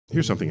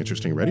Here's something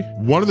interesting. Ready?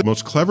 One of the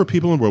most clever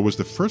people in the world was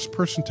the first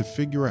person to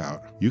figure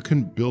out you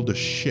can build a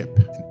ship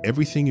and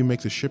everything you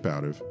make the ship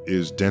out of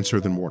is denser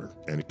than water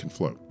and it can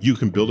float. You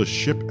can build a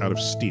ship out of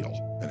steel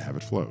and have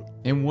it float.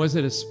 And was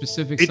it a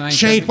specific It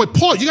changed. Wait,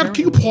 pause. Can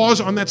you pause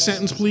on that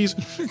sentence, please?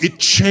 It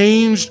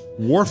changed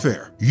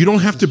warfare. You don't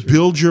have to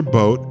build your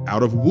boat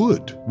out of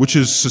wood, which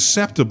is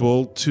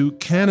susceptible to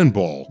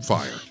cannonball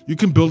fire. You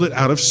can build it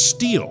out of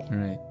steel.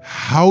 Right.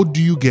 How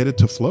do you get it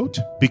to float?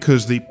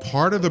 Because the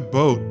part of the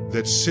boat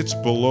that sits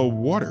below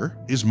water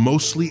is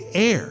mostly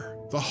air.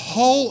 The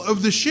hull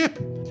of the ship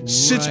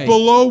sits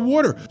below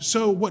water.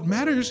 So what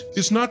matters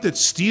is not that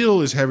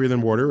steel is heavier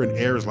than water and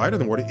air is lighter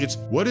than water. It's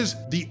what is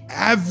the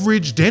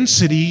average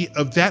density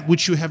of that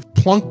which you have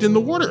plunked in the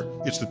water.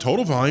 It's the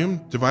total volume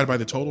divided by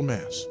the total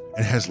mass.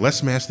 It has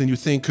less mass than you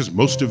think because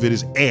most of it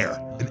is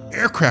air. An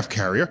aircraft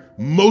carrier,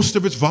 most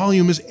of its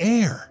volume is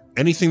air.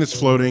 Anything that's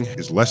floating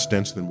is less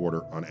dense than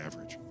water on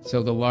average.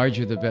 So the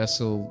larger the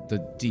vessel, the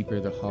deeper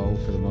the hull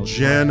for the most part.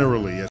 Generally, yes.